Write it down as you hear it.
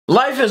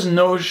Life has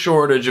no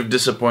shortage of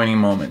disappointing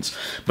moments,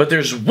 but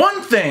there's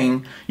one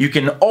thing you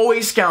can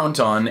always count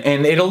on,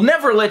 and it'll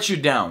never let you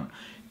down.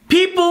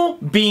 People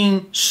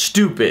being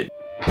stupid.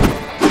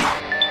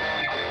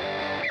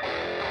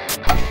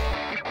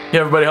 Hey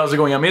everybody, how's it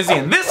going? I'm Izzy,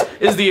 and this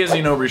is the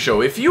Izzy Nobri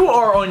Show. If you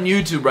are on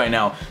YouTube right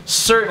now,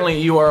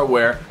 certainly you are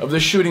aware of the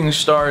Shooting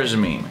Stars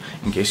meme.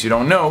 In case you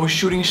don't know,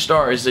 Shooting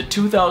Stars is a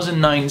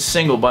 2009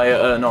 single by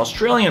an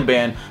Australian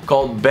band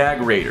called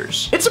Bag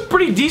Raiders. It's a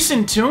pretty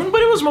decent tune,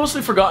 but it was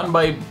mostly forgotten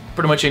by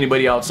pretty much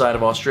anybody outside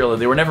of Australia.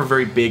 They were never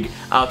very big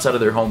outside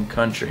of their home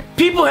country.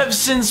 People have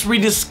since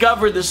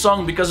rediscovered this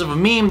song because of a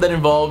meme that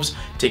involves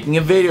taking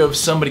a video of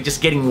somebody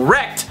just getting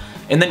wrecked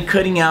and then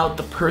cutting out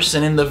the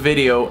person in the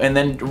video, and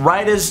then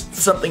right as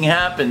something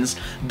happens,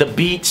 the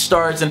beat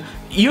starts, and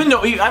you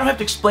know, I don't have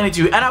to explain it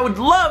to you, and I would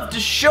love to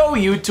show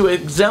you to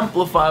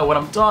exemplify what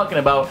I'm talking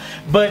about,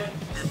 but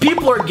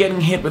people are getting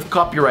hit with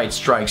copyright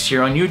strikes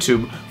here on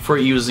YouTube for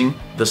using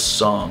the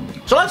song.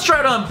 So let's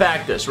try to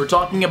unpack this. We're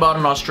talking about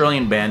an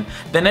Australian band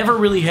that never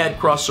really had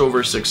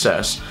crossover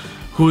success,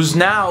 who's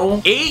now,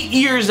 8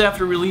 years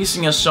after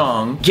releasing a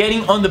song,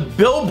 getting on the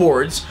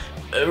billboards.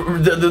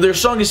 Their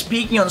song is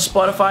peaking on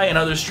Spotify and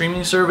other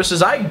streaming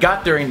services. I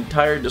got their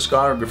entire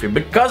discography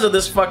because of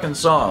this fucking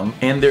song,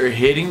 and they're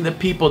hitting the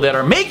people that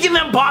are making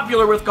them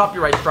popular with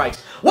copyright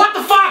strikes. What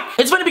the fuck?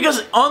 It's funny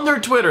because on their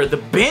Twitter, the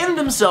band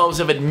themselves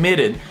have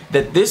admitted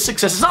that this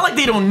success, it's not like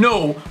they don't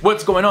know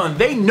what's going on.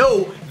 They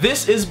know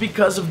this is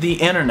because of the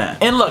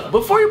internet. And look,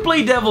 before you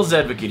play devil's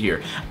advocate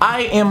here,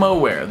 I am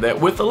aware that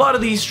with a lot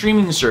of these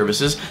streaming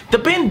services, the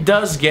band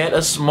does get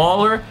a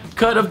smaller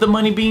cut of the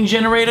money being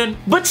generated,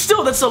 but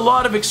still, that's a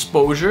lot of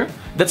exposure.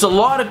 That's a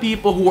lot of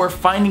people who are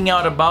finding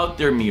out about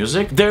their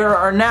music. There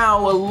are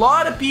now a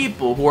lot of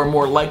people who are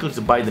more likely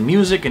to buy the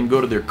music and go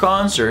to their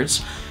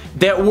concerts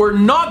that were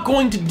not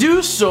going to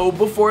do so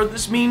before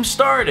this meme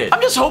started.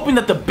 I'm just hoping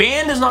that the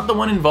band is not the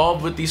one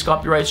involved with these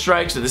copyright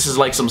strikes, that this is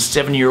like some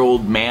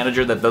 7-year-old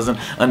manager that doesn't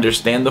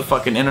understand the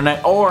fucking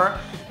internet, or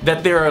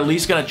that they're at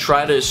least gonna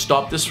try to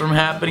stop this from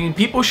happening.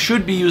 People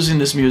should be using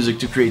this music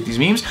to create these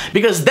memes,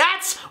 because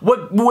that's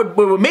what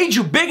made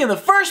you big in the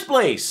first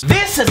place.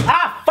 This is,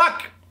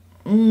 fuck.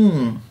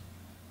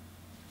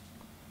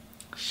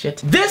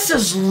 Shit. This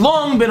has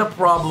long been a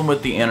problem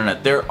with the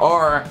internet. There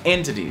are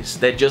entities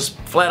that just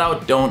flat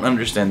out don't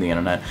understand the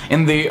internet,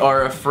 and they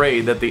are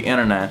afraid that the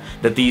internet,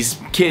 that these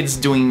kids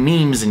doing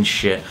memes and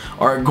shit,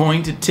 are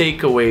going to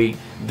take away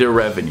their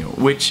revenue,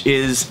 which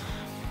is,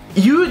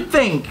 you would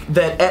think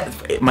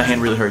that my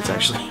hand really hurts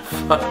actually.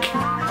 Fuck.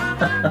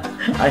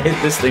 I hit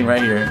this thing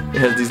right here. It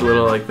has these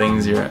little like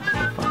things here. It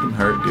fucking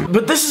hurt, dude.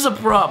 But this is a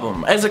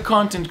problem. As a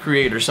content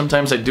creator,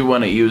 sometimes I do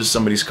want to use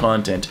somebody's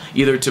content,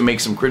 either to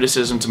make some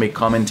criticism, to make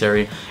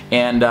commentary,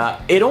 and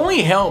it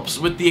only helps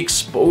with the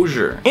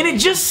exposure. And it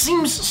just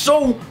seems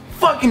so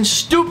fucking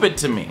stupid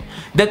to me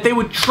that they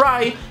would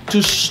try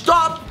to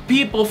stop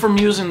people from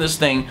using this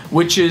thing,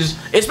 which is,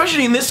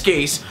 especially in this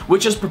case,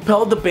 which has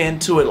propelled the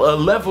band to a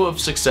level of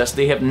success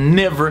they have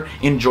never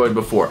enjoyed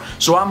before.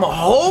 So I'm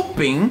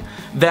hoping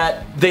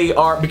that they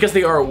are, because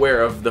they are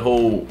aware of the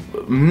whole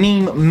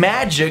meme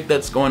magic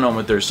that's going on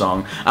with their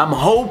song, I'm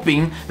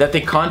hoping that they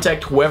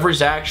contact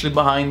whoever's actually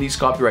behind these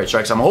copyright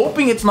strikes. I'm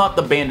hoping it's not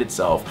the band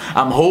itself.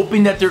 I'm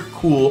hoping that they're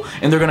cool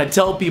and they're gonna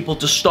tell people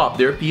to stop.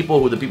 They're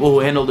people, the people who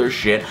handle their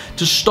shit,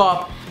 to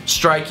stop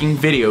striking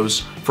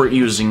videos for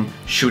using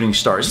Shooting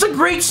Stars. It's a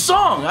great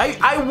song.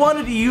 I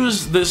wanted to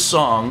use this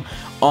song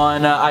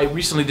on, I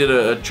recently did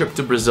a trip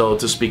to Brazil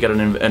to speak at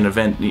an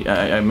event,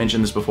 I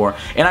mentioned this before,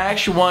 and I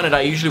actually wanted,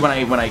 I usually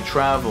when I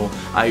travel,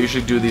 I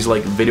usually do these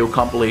like video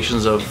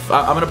compilations of,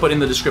 I'm gonna put in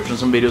the description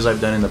some videos I've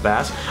done in the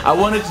past. I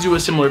wanted to do a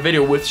similar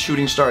video with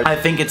Shooting Stars. I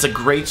think it's a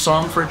great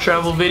song for a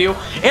travel video,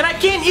 and I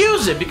can't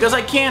use it because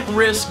I can't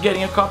risk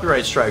getting a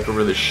copyright strike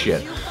over this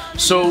shit.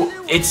 So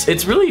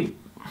it's really,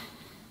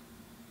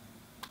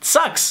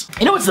 sucks.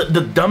 You know what's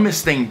the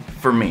dumbest thing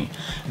for me?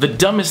 The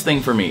dumbest thing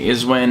for me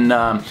is when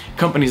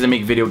companies that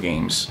make video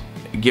games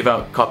give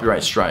out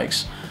copyright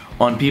strikes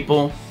on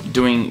people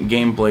doing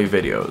gameplay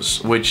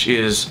videos, which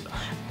is,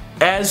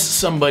 as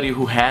somebody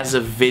who has a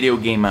video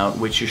game out,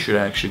 which you should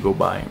actually go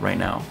buy right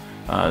now.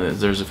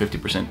 There's a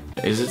 50%,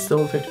 is it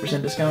still a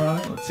 50% discount on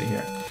it? Let's see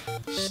here.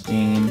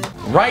 Steam.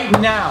 Right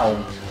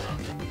now,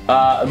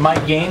 my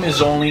game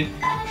is only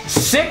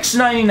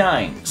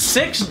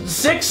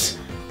 $6.99.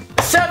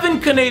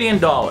 $7 Canadian,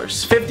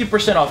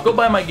 50% off. Go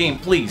buy my game,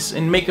 please,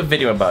 and make a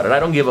video about it. I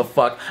don't give a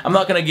fuck. I'm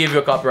not gonna give you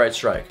a copyright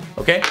strike,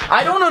 okay?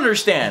 I don't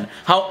understand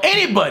how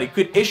anybody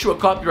could issue a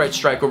copyright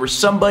strike over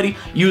somebody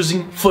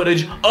using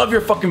footage of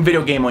your fucking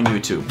video game on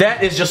YouTube.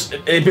 That is just,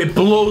 it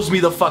blows me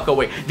the fuck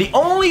away. The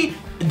only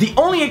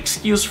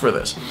excuse for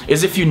this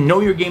is if you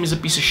know your game is a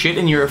piece of shit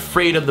and you're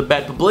afraid of the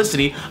bad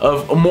publicity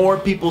of more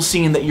people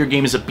seeing that your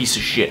game is a piece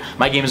of shit.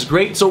 My game is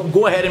great, so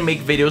go ahead and make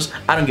videos.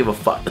 I don't give a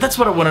fuck. But that's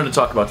what I wanted to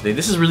talk about today.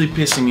 This is really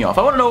pissing me off.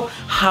 I want to know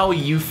how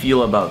you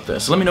feel about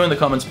this. Let me know in the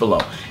comments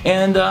below.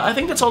 And I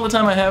think that's all the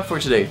time I have for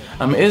today.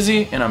 I'm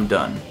Izzy, and I'm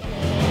done.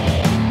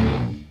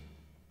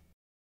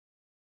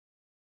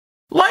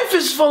 Life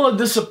is full of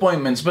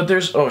disappointments, but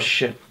there's... Oh,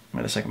 shit.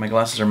 Wait a second, my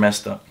glasses are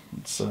messed up.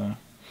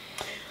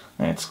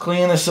 Let's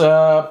clean this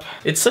up.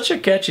 It's such a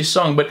catchy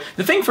song, but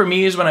the thing for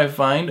me is when I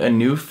find a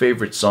new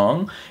favorite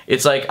song,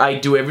 it's like I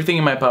do everything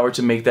in my power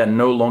to make that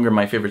no longer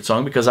my favorite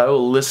song, because I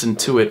will listen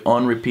to it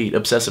on repeat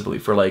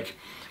obsessively for like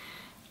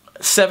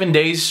 7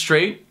 days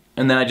straight,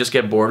 and then I just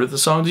get bored with the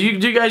song. Do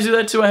you guys do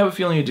that too? I have a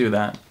feeling you do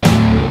that.